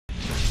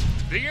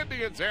The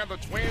Indians and the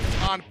Twins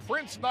on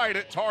Prince Night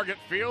at Target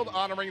Field,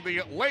 honoring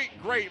the late,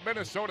 great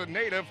Minnesota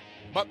native.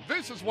 But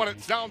this is what it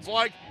sounds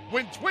like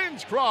when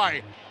Twins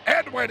cry.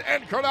 Edwin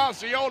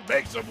Encarnacion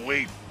makes him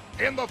weep.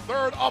 In the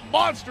third, a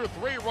monster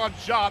 3-run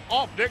shot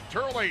off Nick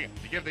Turley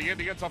to give the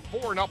Indians a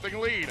 4-0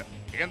 lead.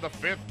 In the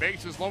fifth,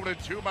 bases loaded,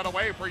 2 men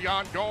away for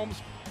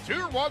Gomes.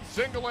 2-run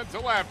single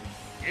into left.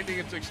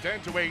 Indians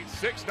extend to a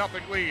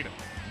 6-0 lead.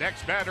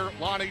 Next batter,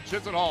 Lonnie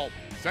Chisenhall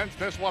sends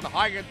this one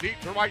high and deep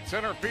to right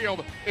center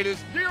field. It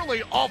is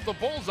nearly off the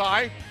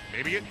bullseye.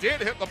 Maybe it did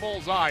hit the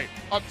bullseye.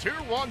 A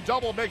 2-run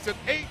double makes it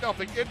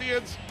 8-0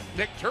 Indians.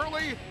 Nick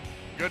Turley,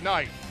 good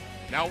night.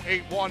 Now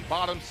 8-1,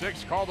 bottom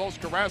 6, Carlos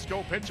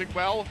Carrasco pitching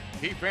well.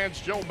 He fans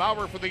Joe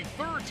Mauer for the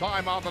 3rd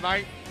time on the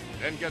night,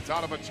 then gets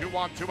out of a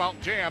 2-on-2-out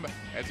jam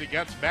as he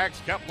gets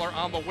Max Kepler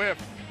on the whiff.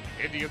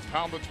 Indians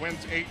pound the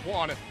Twins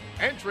 8-1.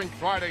 Entering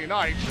Friday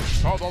night,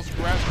 Carlos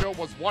Carrasco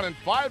was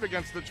 1-5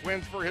 against the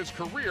Twins for his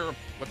career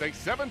with a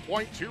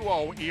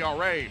 7.20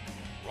 ERA.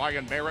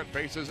 Ryan Merritt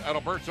faces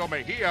Adalberto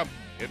Mejia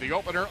in the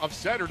opener of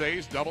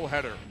Saturday's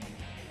doubleheader.